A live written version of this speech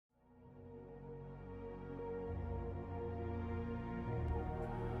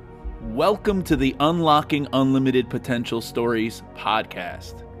Welcome to the Unlocking Unlimited Potential Stories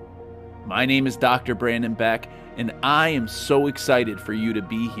podcast. My name is Dr. Brandon Beck, and I am so excited for you to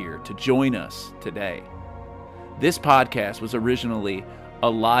be here to join us today. This podcast was originally a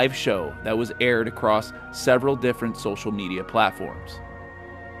live show that was aired across several different social media platforms.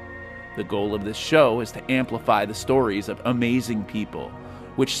 The goal of this show is to amplify the stories of amazing people,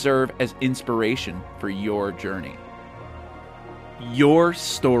 which serve as inspiration for your journey. Your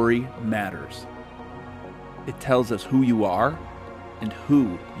story matters. It tells us who you are and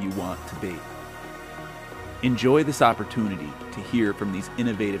who you want to be. Enjoy this opportunity to hear from these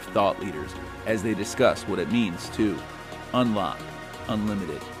innovative thought leaders as they discuss what it means to unlock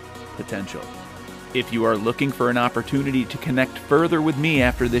unlimited potential. If you are looking for an opportunity to connect further with me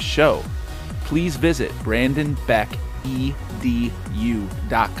after this show, please visit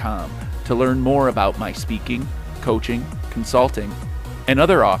brandonbeckedu.com to learn more about my speaking, coaching, consulting, and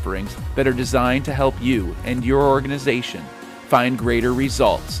other offerings that are designed to help you and your organization find greater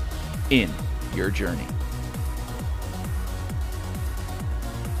results in your journey.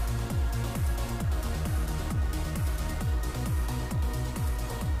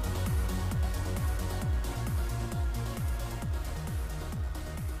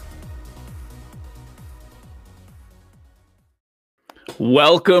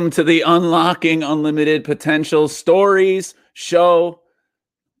 Welcome to the Unlocking Unlimited Potential Stories show.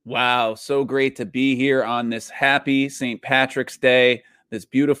 Wow, so great to be here on this happy St. Patrick's Day, this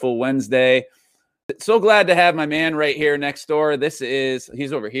beautiful Wednesday. So glad to have my man right here next door.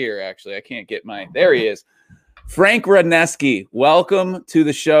 He's over here, actually. I can't get there he is. Frank Rudnesky. Welcome to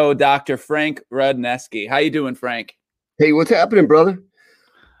the show, Dr. Frank Rudnesky. How you doing, Frank? Hey, what's happening, brother?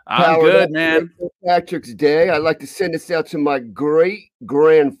 I'm good, man. St. Patrick's Day. I'd like to send this out to my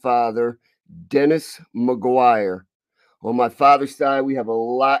great-grandfather, Dennis McGuire. On my father's side, we have a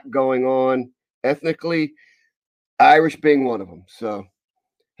lot going on ethnically, Irish being one of them. So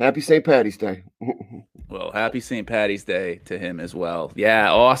happy St. Patty's Day. Well, happy St. Patty's Day to him as well.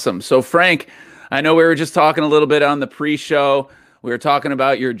 Yeah, awesome. So, Frank, I know we were just talking a little bit on the pre-show. We were talking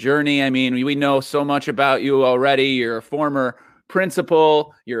about your journey. I mean, we know so much about you already. You're a former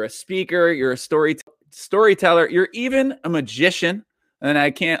principal, you're a speaker, you're a storyteller, you're even a magician. And I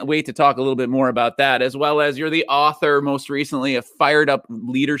can't wait to talk a little bit more about that, as well as you're the author most recently of Fired Up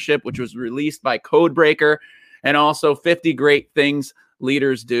Leadership, which was released by Codebreaker, and also 50 Great Things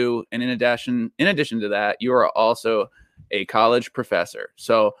Leaders Do. And in addition to that, you are also a college professor.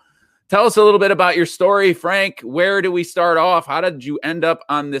 So tell us a little bit about your story, Frank. Where do we start off? How did you end up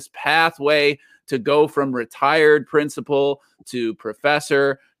on this pathway to go from retired principal to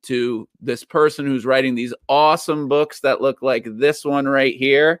professor to this person who's writing these awesome books that look like this one right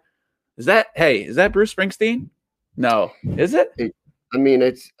here? Is that Bruce Springsteen? No, is it? I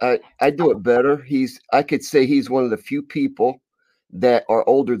do it better. I could say he's one of the few people that are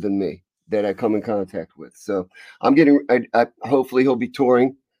older than me that I come in contact with. So hopefully he'll be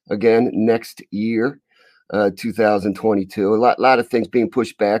touring again next year. 2022. A lot of things being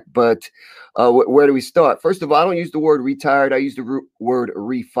pushed back, but where do we start? First of all, I don't use the word retired. I use the word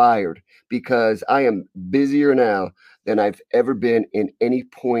refired, because I am busier now than I've ever been in any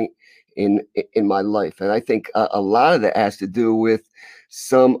point in my life. And I think a lot of that has to do with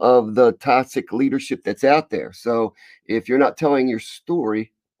some of the toxic leadership that's out there. So if you're not telling your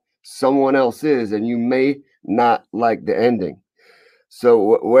story, someone else is, and you may not like the ending.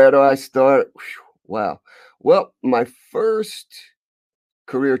 So where do I start? Wow. Well, my first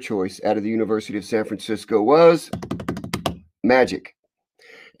career choice out of the University of San Francisco was magic.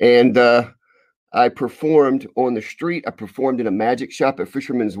 And I performed on the street. I performed in a magic shop at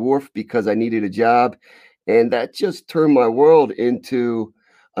Fisherman's Wharf because I needed a job. And that just turned my world into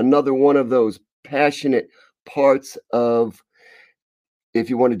another one of those passionate parts of, if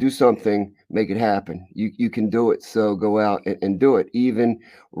you want to do something, make it happen. You can do it. So go out and do it. Even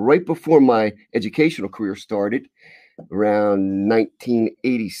right before my educational career started, around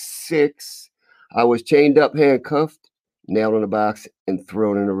 1986, I was chained up, handcuffed, nailed in a box, and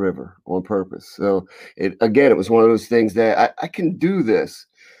thrown in a river on purpose. So it was one of those things that I can do this.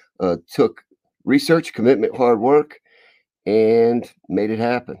 Took research, commitment, hard work, and made it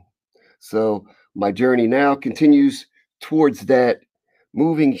happen. So my journey now continues towards that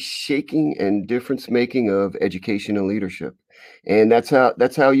moving, shaking, and difference making of education and leadership. And that's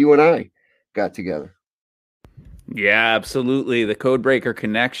how you and I got together. Yeah, absolutely. The Codebreaker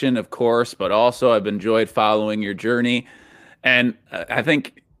connection, of course, but also I've enjoyed following your journey. And I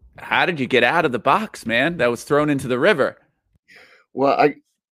think, how did you get out of the box, man, that was thrown into the river? Well,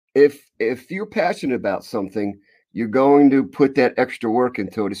 if you're passionate about something, you're going to put that extra work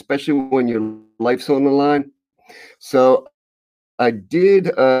into it, especially when your life's on the line. So I did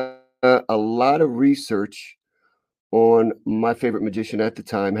a lot of research on my favorite magician at the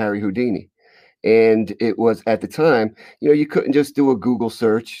time, Harry Houdini. And it was at the time, you couldn't just do a Google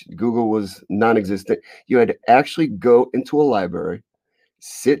search. Google was non-existent. You had to actually go into a library,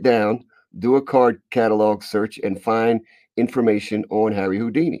 sit down, do a card catalog search, and find information on Harry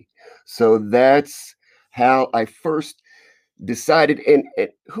Houdini. So that's how I first decided. And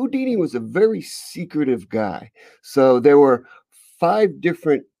Houdini was a very secretive guy. So there were 5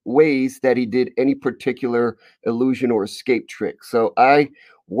 different ways that he did any particular illusion or escape trick. So I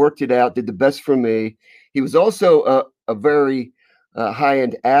worked it out, did the best for me. He was also a very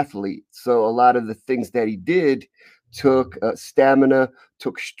high-end athlete. So a lot of the things that he did took stamina,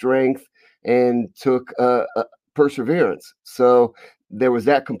 took strength, and took perseverance. So there was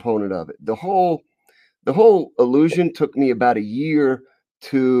that component of it. The whole illusion took me about a year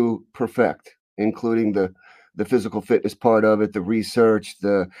to perfect, including the physical fitness part of it, the research,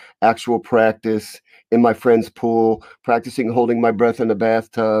 the actual practice in my friend's pool, practicing holding my breath in the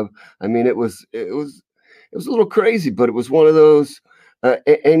bathtub. I mean, it was a little crazy, but it was one of those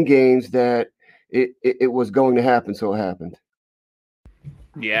end games that it was going to happen, so it happened.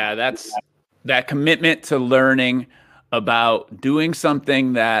 Yeah, that's that commitment to learning about doing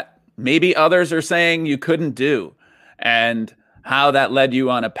something that maybe others are saying you couldn't do, and how that led you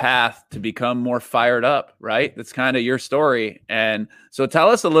on a path to become more fired up, right? That's kind of your story. And so tell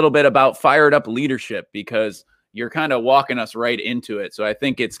us a little bit about fired up leadership, because you're kind of walking us right into it. So I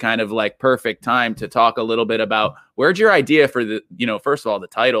think it's kind of like perfect time to talk a little bit about where'd your idea for the, first of all, the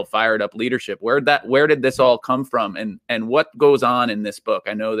title Fired Up Leadership, where did this all come from, and what goes on in this book?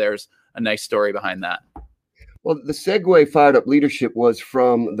 I know there's a nice story behind that. Well, the segue Fired Up Leadership was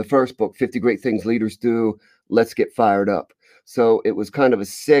from the first book, 50 Great Things Leaders Do. Let's Get Fired Up. So it was kind of a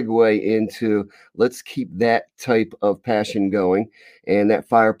segue into let's keep that type of passion going. And that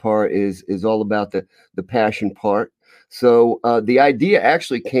fire part is all about the passion part. So the idea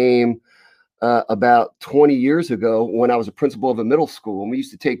actually came about 20 years ago when I was a principal of a middle school. And we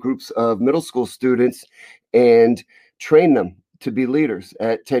used to take groups of middle school students and train them to be leaders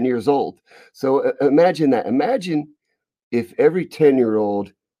at 10 years old. So imagine that. Imagine if every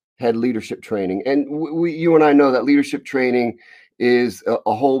 10-year-old had leadership training. And you and I know that leadership training is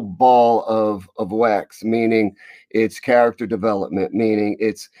a whole ball of wax, meaning it's character development, meaning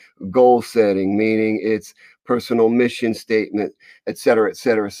it's goal setting, meaning it's personal mission statement, et cetera, et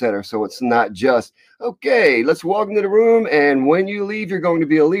cetera, et cetera. So it's not just, okay, let's walk into the room and when you leave, you're going to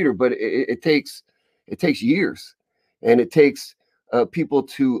be a leader, but it takes years, and it takes people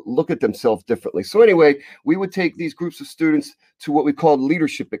to look at themselves differently. So anyway, we would take these groups of students to what we called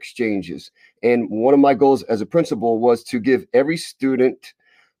leadership exchanges. And one of my goals as a principal was to give every student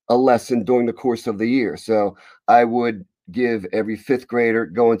a lesson during the course of the year. So I would give every fifth grader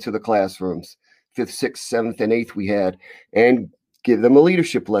go into the classrooms, fifth, sixth, seventh, and eighth we had, and give them a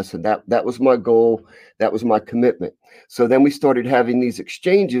leadership lesson. That was my goal. That was my commitment. So then we started having these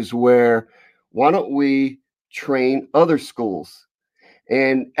exchanges where, why don't we train other schools?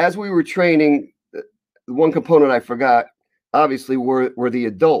 And as we were training, the one component I forgot, obviously, were the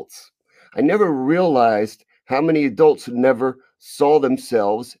adults. I never realized how many adults never saw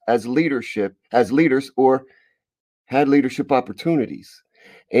themselves as leaders, or had leadership opportunities.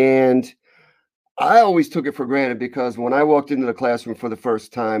 And I always took it for granted, because when I walked into the classroom for the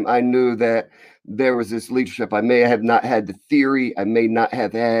first time, I knew that there was this leadership. I may have not had the theory, I may not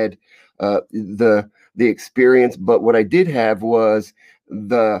have had the experience, but what I did have was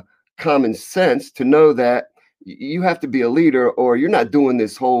the common sense to know that you have to be a leader, or you're not doing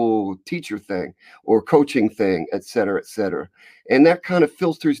this whole teacher thing or coaching thing, et cetera, et cetera. And that kind of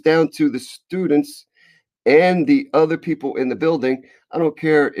filters down to the students and the other people in the building. I don't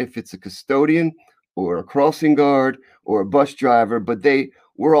care if it's a custodian or a crossing guard or a bus driver, but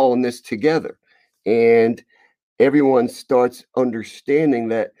we're all in this together. And everyone starts understanding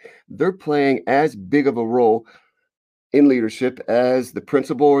that they're playing as big of a role in leadership as the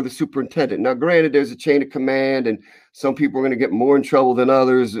principal or the superintendent. Now, granted, there's a chain of command, and some people are going to get more in trouble than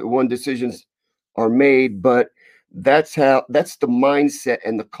others when decisions are made, but that's the mindset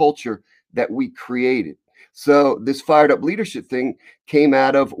and the culture that we created. So this fired up leadership thing came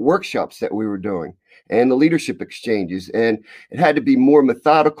out of workshops that we were doing and the leadership exchanges. And it had to be more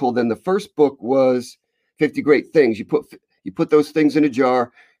methodical than the first book was 50 Great Things. You put those things in a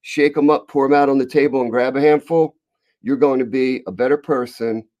jar, shake them up, pour them out on the table, and grab a handful. You're going to be a better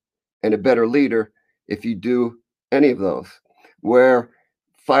person and a better leader if you do any of those. Where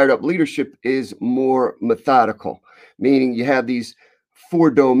fired up leadership is more methodical, meaning you have these four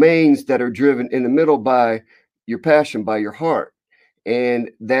domains that are driven in the middle by your passion, by your heart.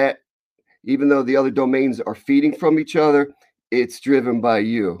 And that, even though the other domains are feeding from each other, it's driven by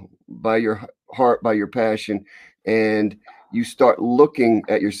you, by your heart, by your passion. And you start looking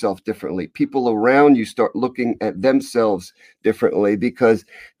at yourself differently. People around you start looking at themselves differently because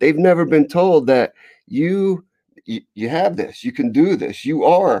they've never been told that you have this, you can do this,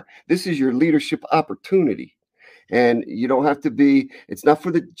 this is your leadership opportunity. And you don't have to be, it's not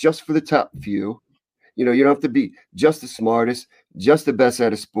for the just for the top few. You know, you don't have to be just the smartest, just the best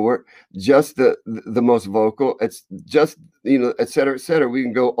at a sport, just the most vocal. It's just, you know, et cetera, et cetera. We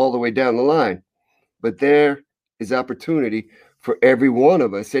can go all the way down the line. But there is opportunity for every one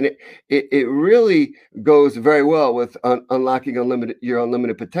of us. And it really goes very well with unlocking your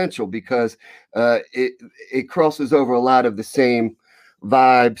unlimited potential, because it crosses over a lot of the same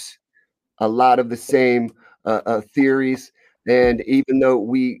vibes, a lot of the same theories. And even though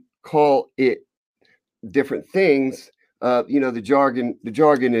we call it different things, you know, the jargon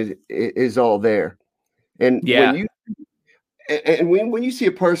is all there. And Yeah. when you see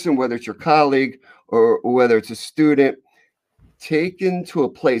a person, whether it's your colleague or whether it's a student, taken to a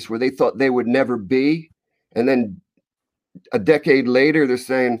place where they thought they would never be, and then a decade later they're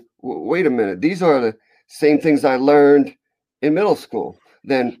saying, wait a minute, these are the same things I learned in middle school,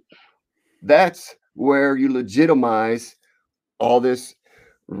 then that's where you legitimize all this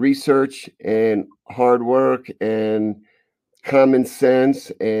research and hard work and common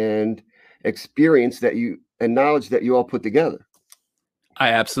sense and experience that you and knowledge that you all put together. I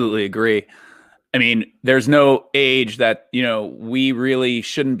absolutely agree. I mean, there's no age that, you know, we really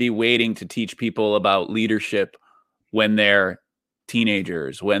shouldn't be waiting to teach people about leadership when they're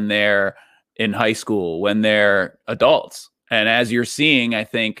teenagers, when they're in high school, when they're adults. And as you're seeing, I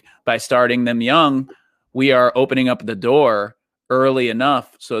think by starting them young, we are opening up the door early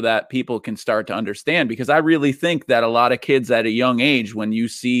enough so that people can start to understand. Because I really think that a lot of kids at a young age, when you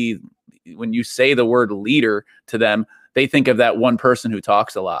say the word leader to them, they think of that one person who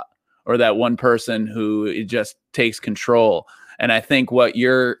talks a lot, or that one person who just takes control. And I think what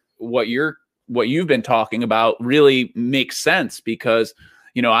you've been talking about really makes sense, because,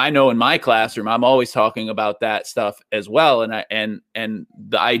 you know, I know in my classroom, I'm always talking about that stuff as well. And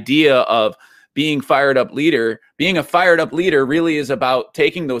the idea of being a fired up leader really is about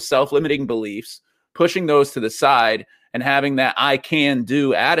taking those self-limiting beliefs, pushing those to the side, and having that I can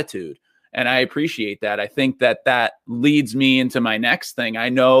do attitude. And I appreciate that. I think that leads me into my next thing. I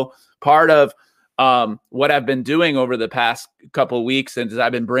know part of what I've been doing over the past couple of weeks is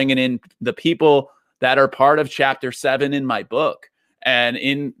I've been bringing in the people that are part of chapter 7 in my book. And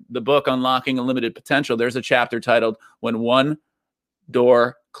in the book, Unlocking Unlimited Potential, there's a chapter titled When One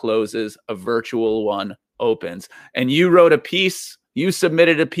Door Closes, a Virtual One Opens. And you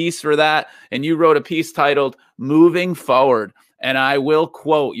submitted a piece for that, and you wrote a piece titled Moving Forward. And I will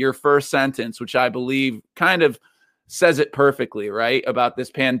quote your first sentence, which I believe kind of says it perfectly, right? About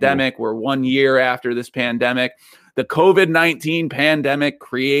this pandemic. We're 1 year after this pandemic. The COVID-19 pandemic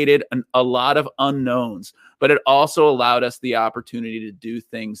created a lot of unknowns, but it also allowed us the opportunity to do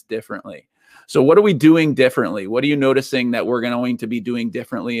things differently. So what are we doing differently? What are you noticing that we're going to be doing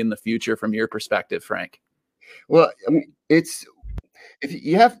differently in the future from your perspective, Frank? Well, I mean, if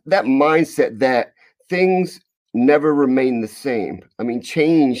you have that mindset that things never remain the same. I mean,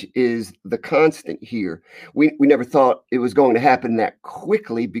 change is the constant here. We never thought it was going to happen that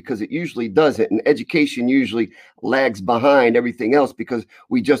quickly, because it usually doesn't. And education usually lags behind everything else because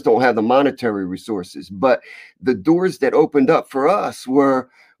we just don't have the monetary resources. But the doors that opened up for us were,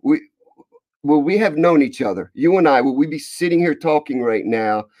 we have known each other. You and I, would we be sitting here talking right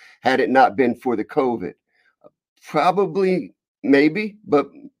now had it not been for the COVID? Probably, maybe, but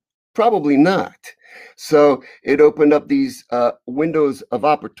probably not. So it opened up these windows of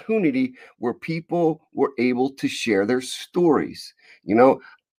opportunity where people were able to share their stories. You know,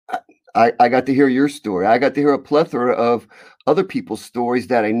 I got to hear your story. I got to hear a plethora of other people's stories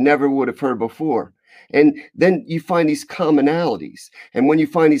that I never would have heard before. And then you find these commonalities. And when you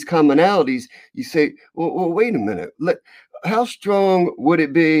find these commonalities, you say, well wait a minute. How strong would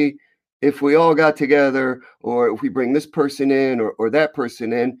it be if we all got together, or if we bring this person in or that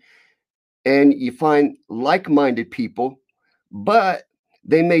person in? And you find like-minded people, but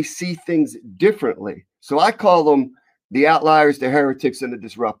they may see things differently. So I call them the outliers, the heretics, and the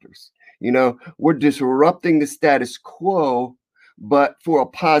disruptors. You know, we're disrupting the status quo, but for a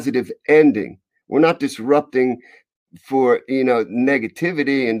positive ending. We're not disrupting for, you know,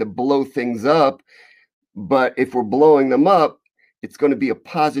 negativity and to blow things up. But if we're blowing them up, it's going to be a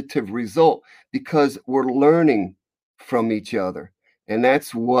positive result because we're learning from each other. And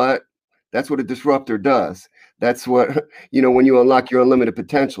that's what a disruptor does. That's what, when you unlock your unlimited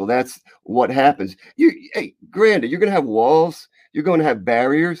potential, that's what happens. Hey, granted, you're going to have walls, you're going to have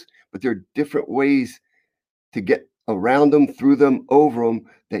barriers, but there are different ways to get around them, through them, over them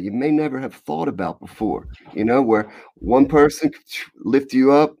that you may never have thought about before, where one person could lift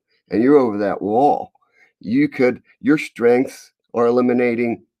you up and you're over that wall. Your strengths are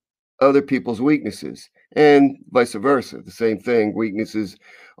eliminating other people's weaknesses, and vice versa. The same thing. Weaknesses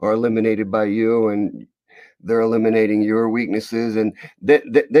are eliminated by you, and they're eliminating your weaknesses. And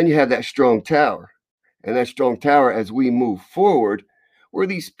then you have that strong tower. And that strong tower, as we move forward, were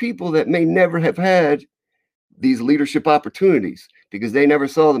these people that may never have had these leadership opportunities because they never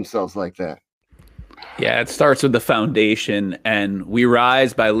saw themselves like that. Yeah, it starts with the foundation, and we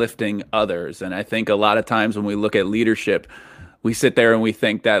rise by lifting others. And I think a lot of times when we look at leadership, we sit there and we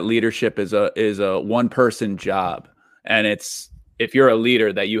think that leadership is a one person job. And it's, if you're a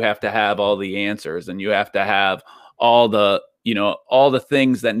leader, that you have to have all the answers and you have to have all the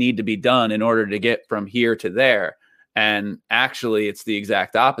things that need to be done in order to get from here to there. And actually, it's the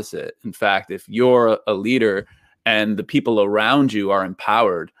exact opposite. In fact, if you're a leader and the people around you are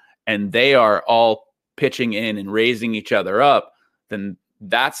empowered and they are all pitching in and raising each other up, then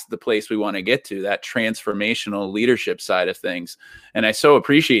that's the place we want to get to, that transformational leadership side of things. And I so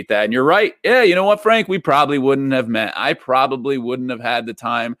appreciate that. And you're right. Yeah, you know what, Frank? We probably wouldn't have met. I probably wouldn't have had the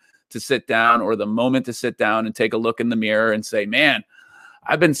time to sit down or the moment to sit down and take a look in the mirror and say, man,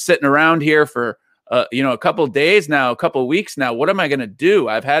 I've been sitting around here for a couple of days now, a couple of weeks now. What am I going to do?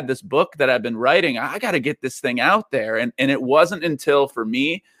 I've had this book that I've been writing. I got to get this thing out there. And it wasn't until for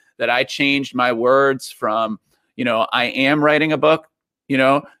me that I changed my words from, I am writing a book,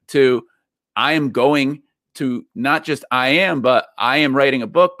 to I am going to not just but I am writing a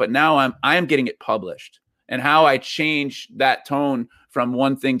book, but now I am getting it published, and how I change that tone from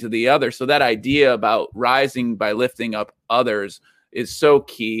one thing to the other. So that idea about rising by lifting up others is so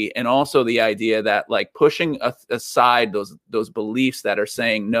key. And also the idea that, like, pushing aside those beliefs that are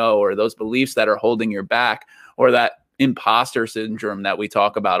saying no, or those beliefs that are holding your back, or that imposter syndrome that we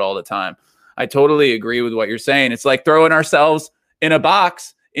talk about all the time. I totally agree with what you're saying. It's like throwing ourselves in a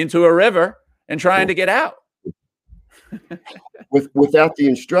box into a river and trying to get out. Without the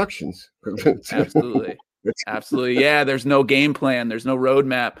instructions. Absolutely. Absolutely. Yeah. There's no game plan. There's no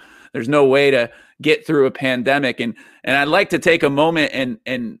roadmap. There's no way to get through a pandemic. And I'd like to take a moment,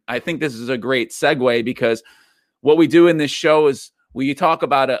 and I think this is a great segue, because what we do in this show is we talk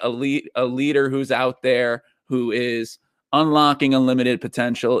about a leader who's out there who is unlocking unlimited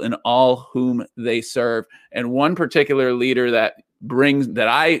potential in all whom they serve. And one particular leader that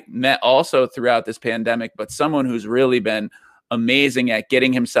I met also throughout this pandemic, but someone who's really been amazing at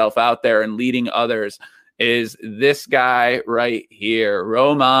getting himself out there and leading others, is this guy right here,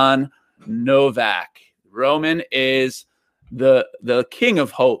 Roman Novak. Roman is the king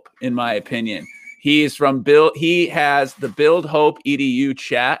of hope, in my opinion. He has the Build Hope EDU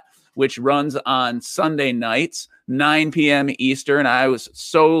chat, which runs on Sunday nights, 9 p.m. Eastern. I was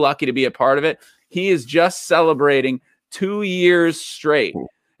so lucky to be a part of it. He is just celebrating 2 years straight.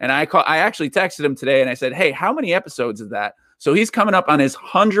 And I actually texted him today and I said, hey, how many episodes is that? So he's coming up on his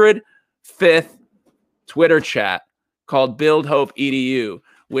 105th Twitter chat called Build Hope EDU,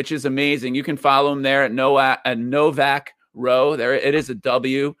 which is amazing. You can follow him there at Novak Row. There it is, a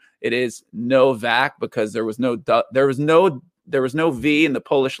W. It is Novak because there was no V in the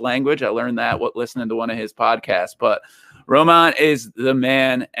Polish language. I learned that listening to one of his podcasts. But Roman is the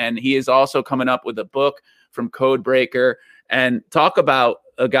man, and he is also coming up with a book from Codebreaker. And talk about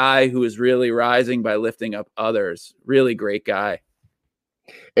a guy who is really rising by lifting up others. Really great guy.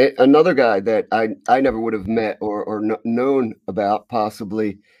 Another guy that I never would have met or known about,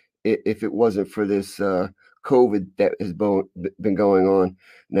 possibly, if it wasn't for this COVID that has been going on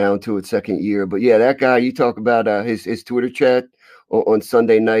now into its second year. But yeah, that guy, you talk about his Twitter chat on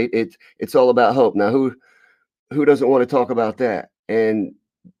Sunday night. It's all about hope. Now, who doesn't want to talk about that and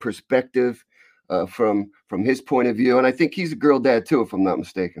perspective from his point of view? And I think he's a girl dad too, if I'm not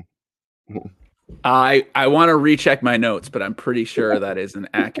mistaken. I want to recheck my notes, but I'm pretty sure that is an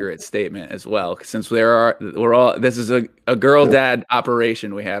accurate statement as well. Since this is a girl dad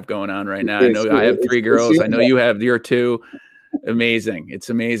operation we have going on right now. I know I have 3 girls. I know you have your 2. Amazing. It's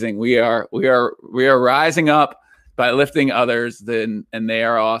amazing. We are rising up by lifting others, and they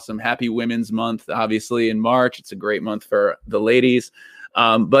are awesome. Happy Women's Month, obviously, in March. It's a great month for the ladies.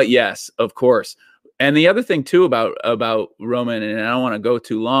 But yes, of course. And the other thing too about Roman, and I don't want to go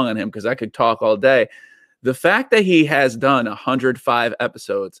too long on him because I could talk all day. The fact that he has done 105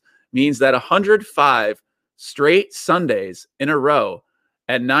 episodes means that 105 straight Sundays in a row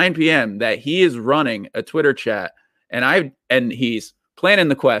at 9 p.m. that he is running a Twitter chat, and he's planning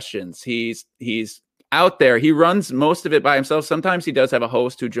the questions. He's out there. He runs most of it by himself. Sometimes he does have a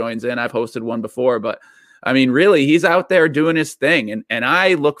host who joins in. I've hosted one before, but I mean, really, he's out there doing his thing. And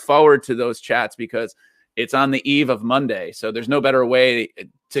I look forward to those chats because it's on the eve of Monday. So there's no better way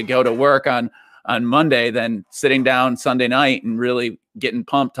to go to work on Monday than sitting down Sunday night and really getting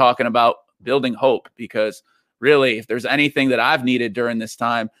pumped talking about building hope. Because really, if there's anything that I've needed during this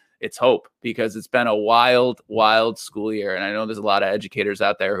time, it's hope, because it's been a wild, wild school year. And I know there's a lot of educators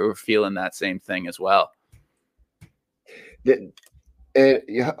out there who are feeling that same thing as well. And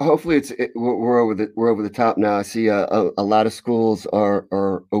hopefully we're over the top now. I see a lot of schools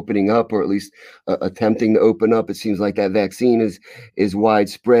are opening up, or at least attempting to open up. It seems like that vaccine is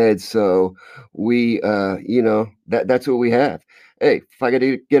widespread. So we, that's what we have. Hey, if I got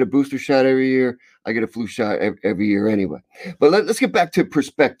to get a booster shot every year, I get a flu shot every year anyway. But let's get back to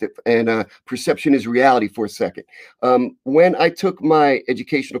perspective and perception is reality for a second. When I took my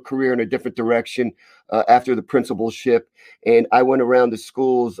educational career in a different direction after the principalship, and I went around to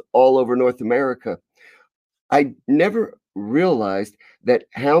schools all over North America, I never realized that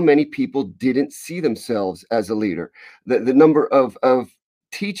how many people didn't see themselves as a leader. The number of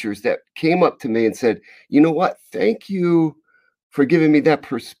teachers that came up to me and said, you know what, thank you for giving me that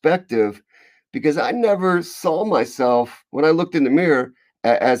perspective, because I never saw myself when I looked in the mirror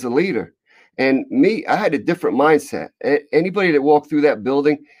as a leader. And me, I had a different mindset. Anybody that walked through that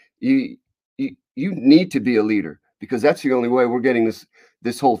building, you need to be a leader, because that's the only way we're getting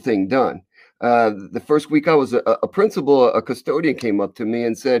this whole thing done. The first week I was a principal, a custodian came up to me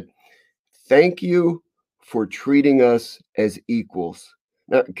and said, thank you for treating us as equals.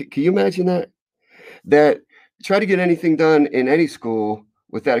 Now, can you imagine that? That try to get anything done in any school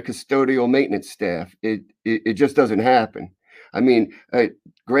without a custodial maintenance staff, it just doesn't happen. I mean,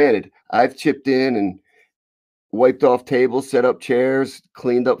 granted, I've chipped in and wiped off tables, set up chairs,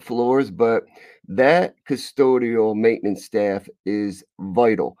 cleaned up floors, but that custodial maintenance staff is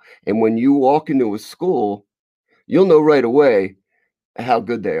vital. And when you walk into a school, you'll know right away how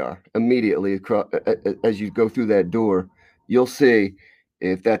good they are immediately. As you go through that door, you'll see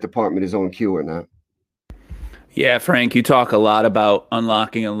if that department is on cue or not. Yeah, Frank, you talk a lot about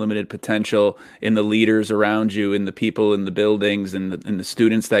unlocking unlimited potential in the leaders around you, in the people in the buildings, and the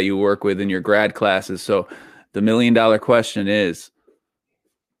students that you work with in your grad classes. So the $1 million question is,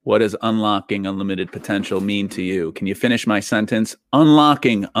 what does unlocking unlimited potential mean to you? Can you finish my sentence?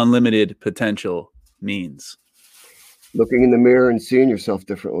 Unlocking unlimited potential means looking in the mirror and seeing yourself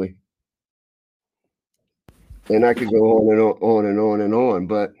differently. And I could go on and on and on and on,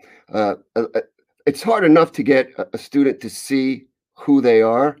 but it's hard enough to get a student to see who they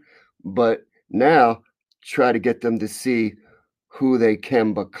are, but now try to get them to see who they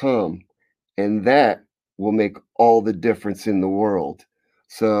can become. And that will make all the difference in the world.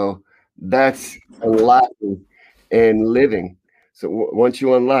 So that's unlocking and living. So once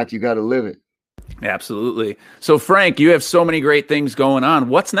you unlock, you got to live it. Absolutely. So, Frank, you have so many great things going on.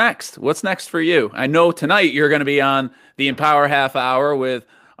 What's next? What's next for you? I know tonight you're going to be on the Empower Half Hour with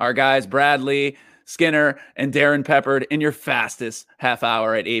our guys, Bradley, Skinner, and Darren Peppard, in your fastest half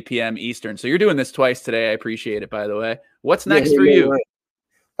hour at 8 p.m. Eastern. So you're doing this twice today. I appreciate it, by the way. What's next for you?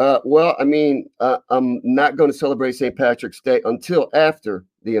 Right. Well, I mean, I'm not going to celebrate St. Patrick's Day until after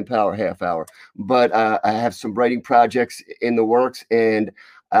the Empower Half Hour, but I have some writing projects in the works, and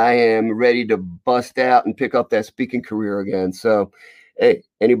I am ready to bust out and pick up that speaking career again. So, hey,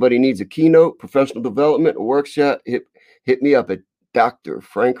 anybody needs a keynote, professional development, a workshop, hit me up at Dr.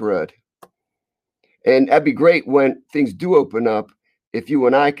 Frank Rudd. And that'd be great when things do open up, if you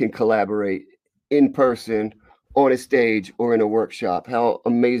and I can collaborate in person, on a stage, or in a workshop. How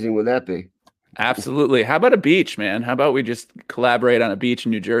amazing would that be? Absolutely. How about a beach, man? How about we just collaborate on a beach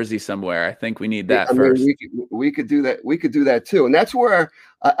in New Jersey somewhere? I think we need that first. Mean, we could do that. We could do that too. And that's where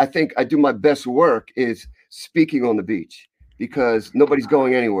I think I do my best work, is speaking on the beach, because nobody's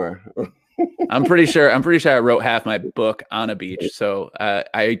going anywhere. I'm pretty sure I wrote half my book on a beach. So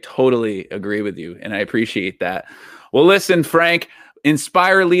I totally agree with you, and I appreciate that. Well, listen, Frank,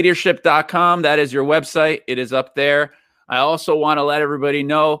 inspireleadership.com. That is your website. It is up there. I also want to let everybody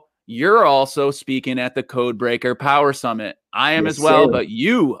know you're also speaking at the Codebreaker Power Summit. I am as well, but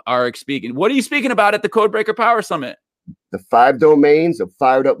you are speaking. What are you speaking about at the Codebreaker Power Summit? The 5 domains of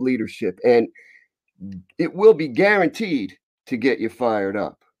fired up leadership. And it will be guaranteed to get you fired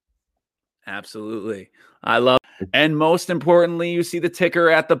up. Absolutely. I love it. And most importantly, you see the ticker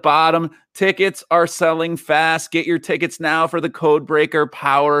at the bottom. Tickets are selling fast. Get your tickets now for the Codebreaker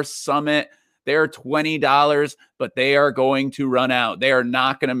Power Summit. They're $20, but they are going to run out. They are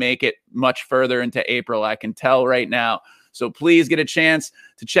not going to make it much further into April. I can tell right now. So please get a chance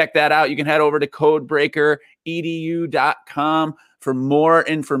to check that out. You can head over to codebreakeredu.com for more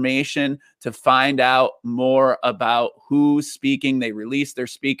information, to find out more about who's speaking. They released their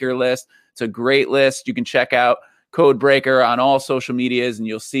speaker list. It's a great list. You can check out Codebreaker on all social medias, and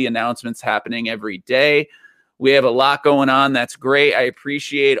you'll see announcements happening every day. We have a lot going on. That's great. I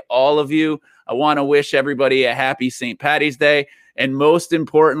appreciate all of you. I want to wish everybody a happy St. Paddy's Day. And most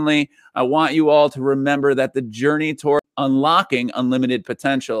importantly, I want you all to remember that the journey toward unlocking unlimited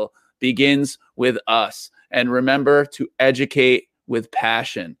potential begins with us. And remember to educate with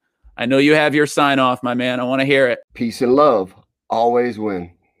passion. I know you have your sign off, my man. I want to hear it. Peace and love always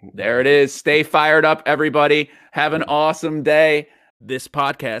win. There it is. Stay fired up, everybody. Have an awesome day. This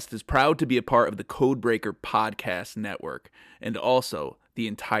podcast is proud to be a part of the Codebreaker Podcast Network and also the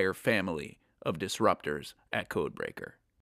entire family of disruptors at Codebreaker.